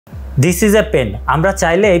This is a pen. আমরা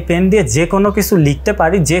চাইলে এই পেন দিয়ে যে কোনো কিছু লিখতে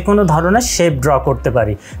পারি, যে কোনো ধরনের শেপ ড্র করতে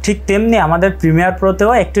পারি। ঠিক তেমনি আমাদের প্রিমিয়ার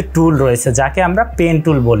প্রোতেও একটি টুল রয়েছে যাকে আমরা পেন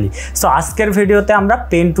টুল বলি। সো আজকের ভিডিওতে আমরা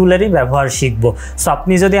পেন টুলেরই ব্যবহার শিখব। সো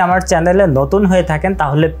আপনি যদি আমার চ্যানেলে নতুন হয়ে থাকেন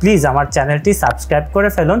তাহলে প্লিজ আমার চ্যানেলটি সাবস্ক্রাইব করে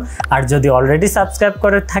ফেলুন, আর যদি অলরেডি সাবস্ক্রাইব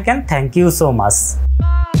করে থাকেন thank you so much.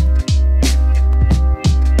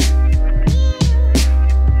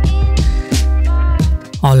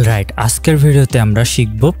 Alright, আজকের ভিডিওতে আমরা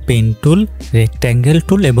শিখব পেন টুল, রেক্ট্যাঙ্গেল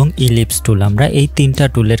টুল এবং ইলিপস টুল। আমরা এই তিনটা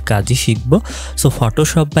টুলের কাজই শিখব। সো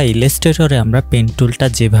ফটোশপ বা ইলাস্ট্রেটরে আমরা পেন টুলটা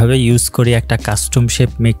যেভাবে ইউজ করি একটা কাস্টম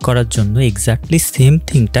শেপ মেক করার জন্য, এক্স্যাক্টলি সেম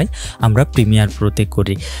থিংটাই আমরা প্রিমিয়ার প্রোতে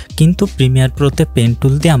করি। কিন্তু প্রিমিয়ার প্রোতে পেন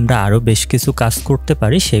টুল দিয়ে আমরা আরও বেশ কিছু কাজ করতে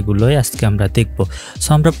পারি, সেগুলোই আজকে আমরা দেখব। সো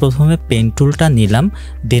আমরা প্রথমে পেন টুলটা নিলাম,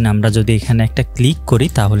 দেন আমরা যদি এখানে একটা ক্লিক করি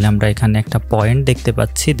তাহলে আমরা এখানে একটা পয়েন্ট দেখতে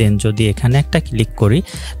পাচ্ছি। দেন যদি এখানে একটা ক্লিক করি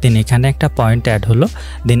দেন এখানে একটা পয়েন্ট অ্যাড হলো।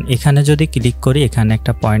 দেন এখানে যদি ক্লিক করি এখানে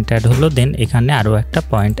একটা পয়েন্ট অ্যাড হলো। দেন এখানে আরও একটা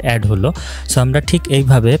পয়েন্ট অ্যাড হলো। সো আমরা ঠিক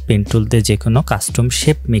এইভাবে পেন টুল দিয়ে যে কোনো কাস্টম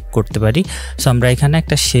শেপ মেক করতে পারি। সো আমরা এখানে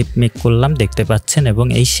একটা শেপ মেক করলাম দেখতে পাচ্ছেন, এবং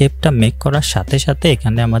এই শেপটা মেক করার সাথে সাথে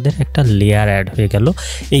এখানে আমাদের একটা লেয়ার অ্যাড হয়ে গেল।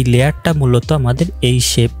 এই লেয়ারটা মূলত আমাদের এই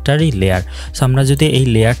শেপটারই লেয়ার। সো আমরা যদি এই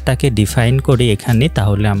লেয়ারটাকে ডিফাইন করি এখানে,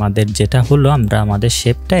 তাহলে আমাদের যেটা হলো, আমরা আমাদের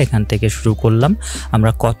শেপটা এখান থেকে শুরু করলাম।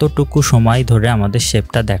 আমরা কতটুকু সময় ধরে আমাদের শেপটা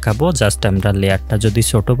দেখাবো, জাস্ট আমরা লেয়ারটা যদি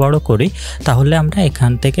ছোট বড় করি তাহলে আমরা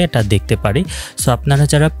এখান থেকে এটা দেখতে পারি। সো আপনারা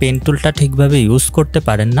যারা পেন টুলটা ঠিকভাবে ইউজ করতে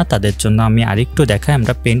পারেন না তাদের জন্য আমি আরেকটু দেখাই।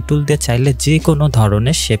 আমরা পেন টুল দিয়ে চাইলে যে কোনো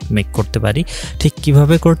ধরনের শেপ মেক করতে পারি। ঠিক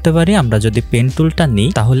কিভাবে করতে পারি, আমরা যদি পেন টুলটা নিই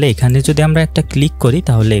তাহলে এখানে যদি আমরা একটা ক্লিক করি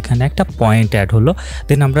তাহলে এখানে একটা পয়েন্ট অ্যাড হলো।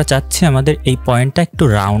 দেন আমরা চাচ্ছি আমাদের এই পয়েন্টটা একটু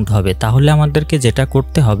রাউন্ড হবে, তাহলে আমাদেরকে যেটা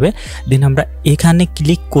করতে হবে, দেন আমরা এখানে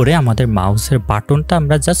ক্লিক করে আমাদের মাউসের বাটনটা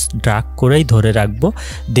আমরা জাস্ট ড্র্যাগ করেই ধরে রাখবো।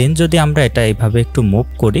 দেন যদি আমরা এটা এইভাবে একটু মুভ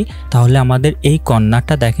করি তাহলে আমাদের এই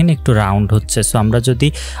কর্নারটা দেখেন একটু রাউন্ড হচ্ছে। সো আমরা যদি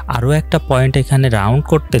আরও একটা পয়েন্ট এখানে রাউন্ড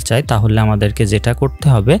করতে চাই তাহলে আমাদেরকে যেটা করতে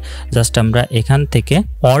হবে, জাস্ট আমরা এখান থেকে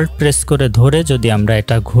অল্ট প্রেস করে ধরে যদি আমরা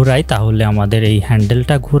এটা ঘোরাই তাহলে আমাদের এই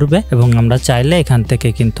হ্যান্ডেলটা ঘুরবে, এবং আমরা চাইলে এখান থেকে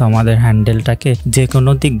কিন্তু আমাদের হ্যান্ডেলটাকে যে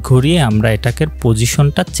কোনো দিক ঘুরিয়ে আমরা এটাকে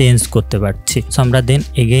পজিশনটা চেঞ্জ করতে পারছি। সো আমরা দেন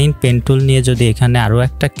এগেইন পেন টুল নিয়ে যদি এখানে আরও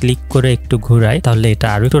একটা ক্লিক করে একটু ঘুরাই তাহলে এটা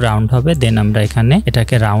আরও একটু রাউন্ড হবে। দেন আমরা এখানে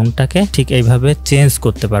এটাকে রাউন্ডটাকে ঠিক এইভাবে চেঞ্জ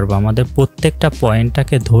করতে পারবো। আমাদের প্রত্যেকটা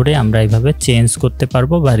পয়েন্টটাকে ধরে আমরা এইভাবে চেঞ্জ করতে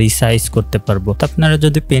পারবো বা রিসাইজ করতে পারবো। তো আপনারা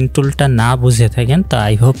যদি পেন টুলটা না বুঝে থাকেন তা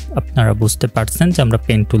আই হোপ আপনারা বুঝতে পারছেন যে আমরা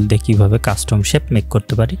পেন টুল দিয়ে কিভাবে কাস্টম শেপ মেক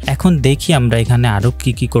করতে পারি। এখন দেখি আমরা এখানে আরো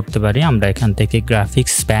কি কি করতে পারি। আমরা এখান থেকে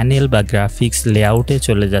গ্রাফিক্স প্যানেল বা গ্রাফিক্স লেআউটে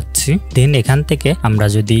চলে যাচ্ছি। দেন এখান থেকে আমরা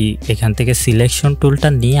যদি এখান থেকে সিলেকশন টুলটা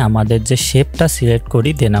নিয়ে আমাদের যে শেপটা সিলেক্ট করি,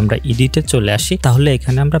 দেন আমরা এডিটে চলে আসি, তাহলে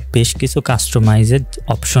এখানে আমরা বেশ কিছু কাস্টমাইজের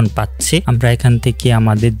অপশন পাচ্ছি। আমরা এখান থেকে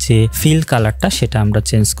আমাদের যে ফিল কালারটা সেটা আমরা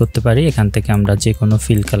চেঞ্জ করতে পারি। এখান থেকে আমরা যে কোনো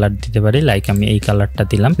ফিল কালার দিতে পারি, লাইক আমি এই কালারটা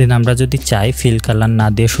দিলাম। দেন আমরা যদি চাই ফিল কালার না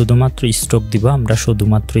দিয়ে শুধুমাত্র স্ট্রোক দিব, আমরা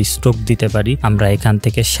শুধুমাত্র স্ট্রোক দিতে পারি। আমরা এখান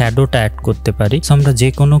থেকে শ্যাডোটা অ্যাড করতে পারি। সো আমরা যে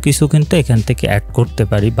কোনো কিছু কিন্তু এখান থেকে অ্যাড করতে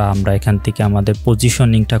পারি, বা আমরা এখান থেকে আমাদের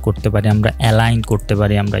পজিশনিংটা করতে পারি, আমরা অ্যালাইন করতে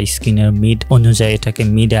পারি। আমরা স্ক্রিনের মিড অনুযায়ী এটাকে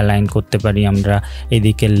মিড অ্যালাইন করতে পারি, আমরা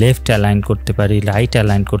এদিকে লেফট অ্যালাইন করতে পারি, রাইট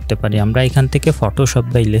অ্যালাইন করতে পারি। আমরা এখান থেকে ফটোশপ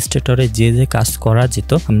বা ইলাস্ট্রেটরে যে যে কাজ করা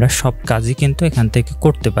যেত আমরা সব কাজই কিন্তু এখান থেকে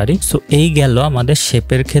করতে পারি। সো এই গেল আমাদের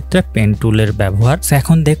শেপের ক্ষেত্রে পেন টুলের ব্যবহার।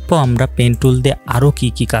 এখন দেখবো আমরা পেন টুল দিয়ে আরো কি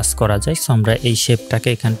কি কাজ করা যায়। সো আমরা এই শেপটাকে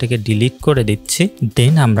এখান থেকে ডিলিট করে দিচ্ছি।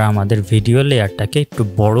 দেন আমরা আমাদের ভিডিও লেয়ারটাকে একটু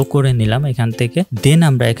বড় করে নিলাম এখান থেকে। দেন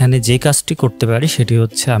আমরা এখানে যে কাজটি করতে পারি সেটি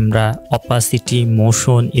হচ্ছে আমরা অপাসিটি,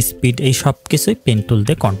 মোশন, স্পিড এই সব কিছুই পেন টুল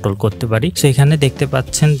দিয়ে কন্ট্রোল করতে পারি। সো এখানে দেখতে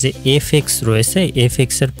পাচ্ছেন যে এফএক্স রয়েছে।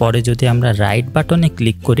 এফএক্স এর পরে যদি আমরা রাইট বাটনে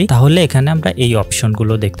ক্লিক করি তাহলে এখানে আমরা এই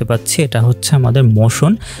অপশনগুলো দেখতে পাচ্ছি। এটা হচ্ছে আমাদের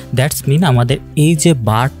মোশন। দ্যাটস মিন আমাদের এই যে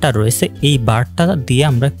বারটা রয়েছে এই বারটা দিয়ে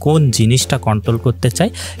আমরা কোন জিনিসটা কন্ট্রোল করতে চাই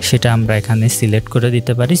সেটা আমরা এখানে সিলেক্ট করে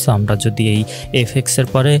দিতে পারি। সো আমরা যদি এই এফএক্স এর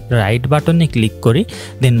পরে রাইট বাটনে ক্লিক করি,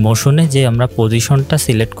 দেন মোশনে যে আমরা পজিশনটা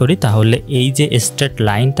সিলেক্ট করি তাহলে এই যে স্ট্রেট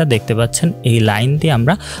লাইনটা দেখতে পাচ্ছেন এই লাইন দিয়ে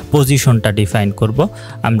আমরা পজিশনটা ডিফাইন করব।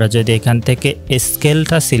 আমরা যদি এখান থেকে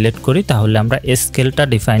স্কেলটা সিলেক্ট করি তাহলে আমরা স্কেলটা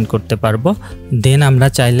ডিফাইন করতে পারবো। দেন আমরা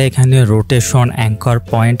চাইলে এখানে রোটেশন, অ্যাঙ্কর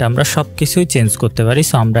পয়েন্ট আমরা সব কিছুই চেঞ্জ করতে পারি।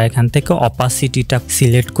 সো আমরা এখান থেকে অপাসিটিটা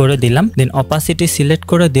সিলেক্ট করে দিলাম। দেন অপাসিটি সিলেক্ট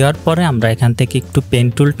করে দেওয়ার পরে আমরা এখান থেকে একটু পেন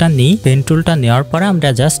টুলটা নিই। পেন টুলটা নেওয়ার পরে আমরা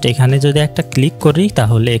জাস্ট এখানে যদি একটা ক্লিক করি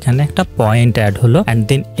তাহলে এখানে একটা পয়েন্ট অ্যাড হলো। অ্যান্ড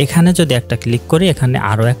দেন এখানে যদি একটা ক্লিক করি এখানে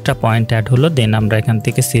আরো একটা পয়েন্ট অ্যাড হলো। দেন আমরা এখান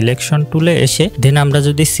থেকে সিলেকশন টুলে এসে দেন আমরা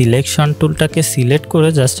যদি সিলেকশন টুলটাকে সিলেক্ট করে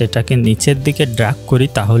জাস্ট এটাকে নিচের দিকে ড্র্যাগ করি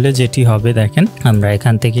তাহলে যেটি হবে দেখেন আমরা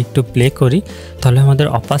এখান থেকে একটু প্লে করি তাহলে আমাদের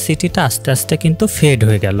অপাসিটিটা আস্তে আস্তে কিন্তু ফেড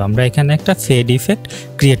হয়ে গেল। আমরা এখানে একটা ফেড ইফেক্ট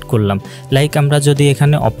ক্রিয়েট করলাম। লাইক আমরা যদি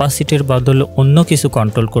এখানে অপাসিটির বদলে অন্য কিছু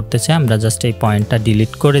কন্ট্রোল করতে চাই আমরা জাস্ট এই পয়েন্টটা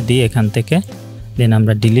ডিলিট করে দিই এখান থেকে। দেন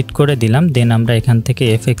আমরা ডিলিট করে দিলাম। দেন আমরা এখান থেকে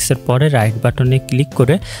এফএক্সের পরে রাইট বাটনে ক্লিক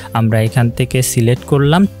করে আমরা এখান থেকে সিলেক্ট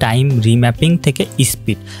করলাম টাইম রিম্যাপিং থেকে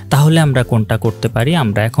স্পিড। তাহলে আমরা কোনটা করতে পারি,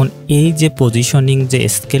 আমরা এখন এই যে পজিশনিং যে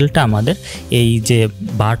স্কেলটা আমাদের এই যে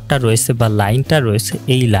বারটা রয়েছে বা লাইনটা রয়েছে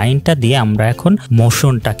এই লাইনটা দিয়ে আমরা এখন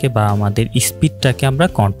মোশনটাকে বা আমাদের স্পিডটাকে আমরা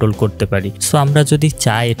কন্ট্রোল করতে পারি। সো আমরা যদি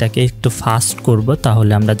চাই এটাকে একটু ফাস্ট করব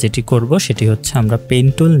তাহলে আমরা যেটি করব সেটি হচ্ছে আমরা পেন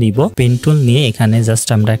টুল নিব। পেন টুল নিয়ে এখানে জাস্ট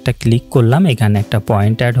আমরা একটা ক্লিক করলাম, এখানে একটা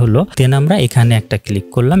পয়েন্ট অ্যাড হলো। দেন আমরা এখানে একটা ক্লিক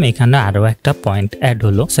করলাম, এখানে আরো একটা পয়েন্ট অ্যাড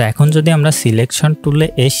হলো। সো এখন যদি আমরা সিলেকশন টুলে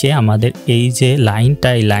এসে আমাদের এই যে লাইনটা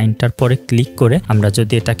এই লাইনটার পরে ক্লিক করে আমরা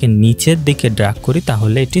যদি এটাকে নিচের দিকে ড্র্যাগ করি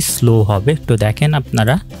তাহলে এটি স্লো হবে। একটু দেখেন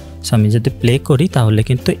আপনারা। সো আমি যদি প্লে করি তাহলে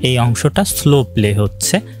কিন্তু এই অংশটা স্লো প্লে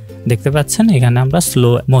হচ্ছে, দেখতে পাচ্ছেন এখানে আমরা স্লো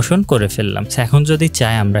মোশন করে ফেললাম। এখন যদি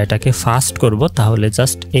চাই আমরা এটাকে ফাস্ট করব তাহলে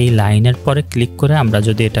জাস্ট এই লাইনের পরে ক্লিক করে আমরা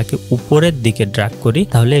যদি এটাকে উপরের দিকে ড্র্যাগ করি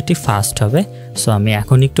তাহলে এটি ফাস্ট হবে। সো আমি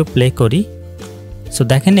এখন একটু প্লে করি। সো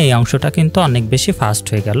দেখেন এই অংশটা কিন্তু অনেক বেশি ফাস্ট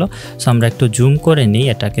হয়ে গেল। সো আমরা একটু জুম করে নিই,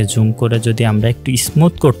 এটাকে জুম করে যদি আমরা একটু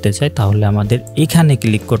স্মুথ করতে চাই তাহলে আমাদের এখানে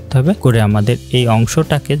ক্লিক করতে হবে, করে আমাদের এই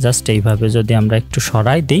অংশটাকে জাস্ট এইভাবে যদি আমরা একটু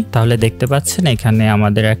সরাই দিই তাহলে দেখতে পাচ্ছেন এখানে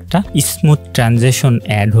আমাদের একটা স্মুথ ট্রানজিশন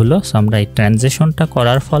অ্যাড হলো। সো আমরা এই ট্রানজিশনটা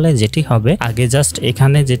করার ফলে যেটি হবে আগে জাস্ট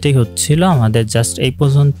এখানে যেটি হচ্ছিল আমাদের জাস্ট এই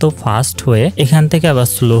পর্যন্ত ফাস্ট হয়ে এখান থেকে আবার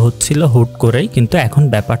স্লো হচ্ছিল হুট করেই, কিন্তু এখন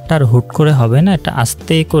ব্যাপারটা আর হুট করে হবে না, এটা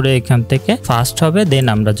আস্তে করে এখান থেকে ফাস্ট হবে। দেন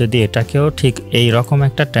আমরা যদি এটাকেও ঠিক এই রকম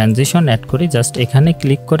একটা ট্রানজিশন অ্যাড করি, জাস্ট এখানে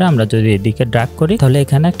ক্লিক করে আমরা যদি এদিকে ড্র্যাগ করি তাহলে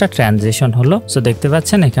এখানে একটা ট্রানজিশন হলো। সো দেখতে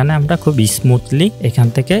পাচ্ছেন এখানে আমরা খুব স্মুথলি এখান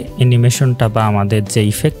থেকে অ্যানিমেশনটা বা আমাদের যে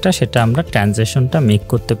ইফেক্টটা সেটা আমরা ট্রানজিশনটা মেক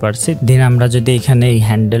করতে পারছি। দেন আমরা যদি এখানে এই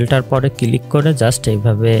হ্যান্ডেলটার পরে ক্লিক করে জাস্ট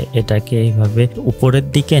এইভাবে এটাকে এইভাবে উপরের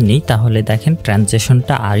দিকে নিই তাহলে দেখেন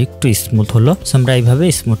ট্রানজিশনটা আর একটু স্মুথ হলো। সো আমরা এইভাবে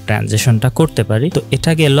স্মুথ ট্রানজিশনটা করতে পারি। তো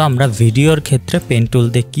এটা গেল আমরা ভিডিওর ক্ষেত্রে পেন টুল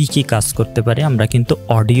দিয়ে কি কাজ করতে পারি। আমরা কিন্তু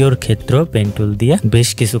অডিওর ক্ষেত্রেও পেন টুল দিয়ে বেশ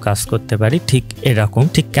কিছু কাজ করতে পারি। ঠিক এরকম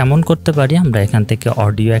ঠিক কেমন করতে পারি, আমরা এখান থেকে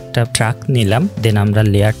অডিও একটা ট্র্যাক নিলাম, দেন আমরা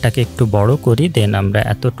লেয়ারটাকে একটু বড় করি, দেন আমরা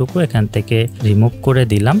এতটুকু এখান থেকে রিমুভ করে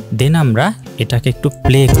দিলাম। দেন আমরা এটাকে একটু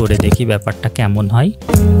প্লে করে দেখি ব্যাপারটা কেমন হয়।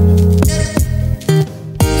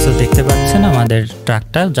 সো দেখতে পাচ্ছেন আমাদের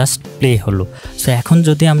ট্র্যাকটা জাস্ট প্লে হলো। সো এখন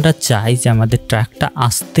যদি আমরা চাই যে আমাদের ট্র্যাকটা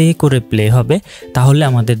আস্তে করে প্লে হবে তাহলে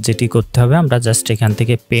আমাদের যেটি করতে হবে আমরা জাস্ট এখান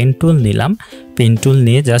থেকে পেন টুল নিলাম, পেন টুল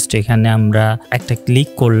নিয়ে জাস্ট এখানে আমরা একটা ক্লিক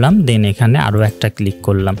করলাম, দেন এখানে আরো একটা ক্লিক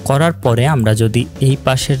করলাম। করার পরে আমরা যদি এই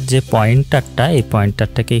পাশের যে পয়েন্টারটা এই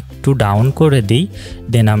পয়েন্টারটাকে একটু ডাউন করে দিই,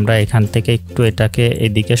 দেন আমরা এখান থেকে একটু এটাকে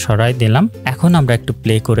এদিকে সরাই দিলাম। এখন আমরা একটু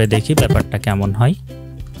প্লে করে দেখি ব্যাপারটা কেমন হয়।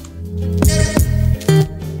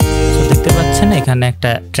 দেখতে পাচ্ছেন এখানে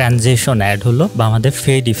একটা ট্রানজিশন অ্যাড হলো বা আমাদের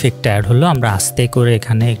ফেড ইফেক্ট অ্যাড হলো। আমরা আস্তে করে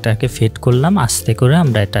এখানে এটাকে ফেড করলাম, আস্তে করে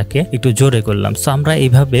আমরা এটাকে একটু জোরে করলাম। সো আমরা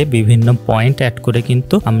এইভাবে বিভিন্ন পয়েন্ট অ্যাড করে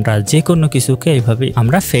কিন্তু আমরা যে কোনো কিছুকে এইভাবে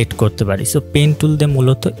আমরা ফেড করতে পারি। সো পেন টুল দিয়ে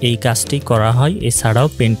মূলত এই কাজটি করা হয়। এছাড়াও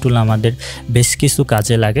পেন টুল আমাদের বেশ কিছু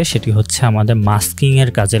কাজে লাগে, সেটি হচ্ছে আমাদের মাস্কিং এর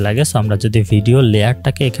কাজে লাগে। সো আমরা যদি ভিডিও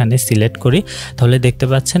লেয়ারটাকে এখানে সিলেক্ট করি তাহলে দেখতে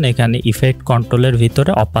পাচ্ছেন এখানে ইফেক্ট কন্ট্রোলের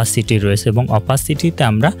ভিতরে অপাসিটি রয়েছে এবং অপাসিটিতে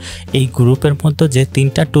আমরা এই গ্রুপের মধ্যে যে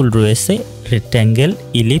তিনটা টুল রয়েছে রেক্ট্যাঙ্গেল,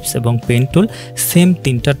 ইলিপস এবং পেন টুল, সেম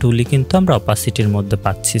তিনটা টুলই কিন্তু আমরা অপাসিটির মধ্যে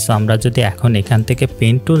পাচ্ছি। সো আমরা যদি এখন এখান থেকে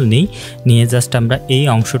পেন টুল নিয়ে জাস্ট আমরা এই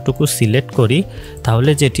অংশটুকু সিলেক্ট করি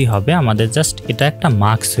তাহলে যেটি হবে আমাদের জাস্ট এটা একটা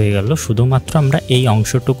মার্কস হয়ে গেল। শুধুমাত্র আমরা এই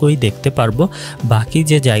অংশটুকুই দেখতে পারবো, বাকি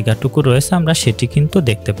যে জায়গাটুকু রয়েছে আমরা সেটি কিন্তু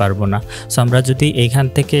দেখতে পারবো না। সো আমরা যদি এখান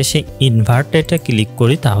থেকে এসে ইনভার্টেডে ক্লিক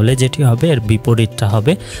করি তাহলে যেটি হবে এর বিপরীতটা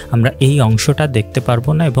হবে, আমরা এই অংশটা দেখতে পারবো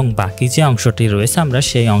না এবং বাকি যে অংশটি রয়েছে আমরা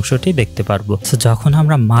সেই অংশটি দেখতে পারবো। সো যখন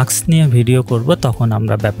আমরা মার্কস নিয়ে ভিডিও করব তখন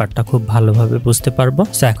আমরা ব্যাপারটা খুব ভালোভাবে বুঝতে পারবো।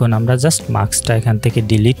 সো এখন আমরা জাস্ট মার্কসটা এখান থেকে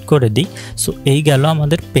ডিলিট করে দিই। সো এই গেল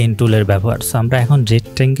আমাদের পেন টুলের ব্যবহার। সো আমরা এখন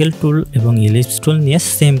রেক্ট্যাঙ্গেল টুল এবং ইলিপস টুল নিয়ে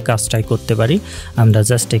সেম কাজটাই করতে পারি। আমরা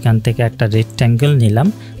জাস্ট এখান থেকে একটা রেক্ট্যাঙ্গেল নিলাম,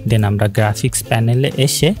 দেন আমরা গ্রাফিক্স প্যানেলে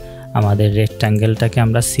এসে আমাদের রেক্ট্যাঙ্গেলটাকে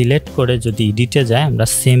আমরা সিলেক্ট করে যদি এডিটে যাই আমরা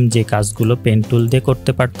সেম যে কাজগুলো পেন টুল দিয়ে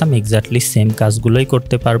করতে পারতাম এক্স্যাক্টলি সেম কাজগুলোই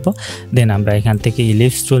করতে পারবো। দেন আমরা এখান থেকে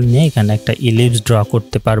ইলিপস টুল নিয়ে এখানে একটা ইলিপস ড্র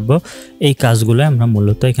করতে পারবো। এই কাজগুলো আমরা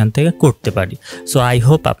মূলত এখান থেকে করতে পারি। সো আই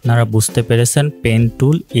হোপ আপনারা বুঝতে পেরেছেন পেন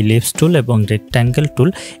টুল, ইলিপস টুল এবং রেক্ট্যাঙ্গেল টুল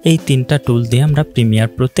এই তিনটা টুল দিয়ে আমরা প্রিমিয়ার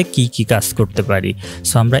প্রোতে কি কাজ করতে পারি।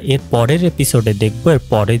 সো আমরা এর পরের এপিসোডে দেখব এর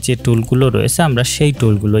পরে যে টুলগুলো রয়েছে আমরা সেই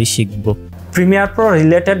টুলগুলোই শিখব। প্রিমিয়ার প্রো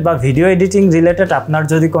রিলেটেড বা ভিডিও এডিটিং রিলেটেড আপনার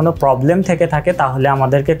যদি কোনো প্রবলেম থেকে থাকে তাহলে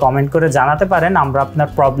আমাদেরকে কমেন্ট করে জানাতে পারেন, আমরা আপনার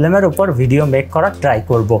প্রবলেমের উপর ভিডিও মেক করার ট্রাই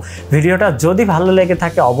করব। ভিডিওটা যদি ভালো লেগে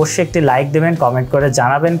থাকে অবশ্যই একটি লাইক দেবেন, কমেন্ট করে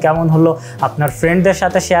জানাবেন কেমন হলো, আপনার ফ্রেন্ডদের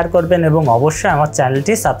সাথে শেয়ার করবেন এবং অবশ্যই আমার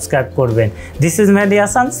চ্যানেলটি সাবস্ক্রাইব করবেন। This is Mehedi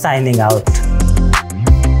Hasan signing out.